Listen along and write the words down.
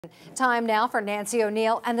Time now for Nancy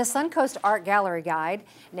O'Neill and the Suncoast Art Gallery Guide.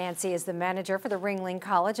 Nancy is the manager for the Ringling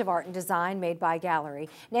College of Art and Design Made by Gallery.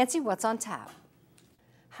 Nancy, what's on tap?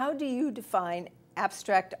 How do you define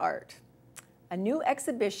abstract art? A new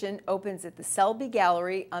exhibition opens at the Selby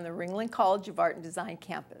Gallery on the Ringling College of Art and Design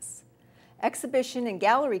campus. Exhibition and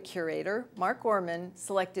gallery curator Mark Orman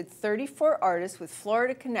selected 34 artists with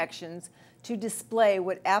Florida connections to display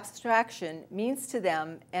what abstraction means to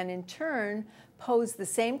them and in turn pose the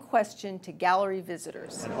same question to gallery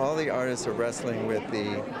visitors. And all the artists are wrestling with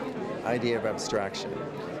the idea of abstraction.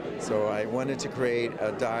 So I wanted to create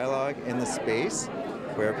a dialogue in the space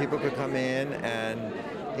where people could come in and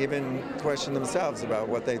even question themselves about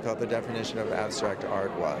what they thought the definition of abstract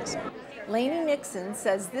art was. Lainey Nixon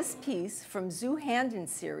says this piece from Zoo Handin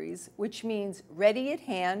series, which means ready at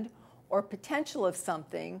hand or potential of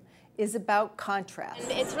something, is about contrast.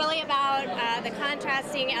 It's really about the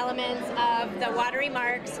contrasting elements of the watery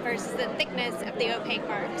marks versus the thickness of the opaque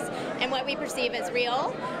marks, and what we perceive as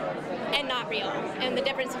real and not real, and the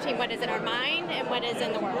difference between what is in our mind and what is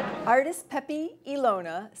in the world. Artist Pepe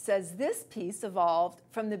Ilona says this piece evolved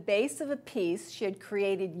from the base of a piece she had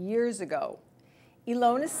created years ago.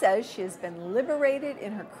 Ilona says she has been liberated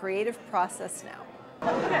in her creative process now.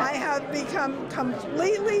 I have become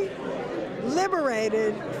completely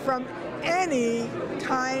liberated from any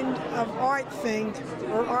kind of art think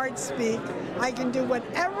or art speak. I can do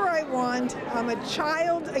whatever I want. I'm a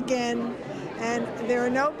child again, and there are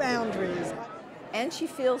no boundaries. And she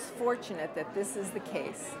feels fortunate that this is the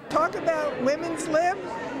case. Talk about women's lib.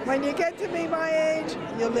 When you get to be my age,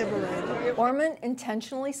 you're liberated. Orman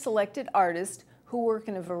intentionally selected artists who work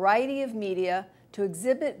in a variety of media to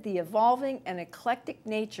exhibit the evolving and eclectic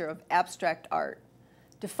nature of abstract art.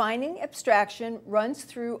 Defining Abstraction runs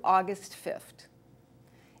through August 5th.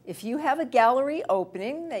 If you have a gallery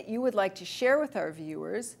opening that you would like to share with our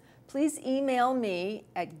viewers, please email me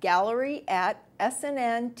at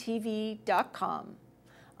gallery@snntv.com.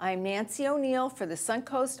 I'm Nancy O'Neill for the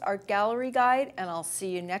Suncoast Art Gallery Guide, and I'll see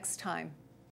you next time.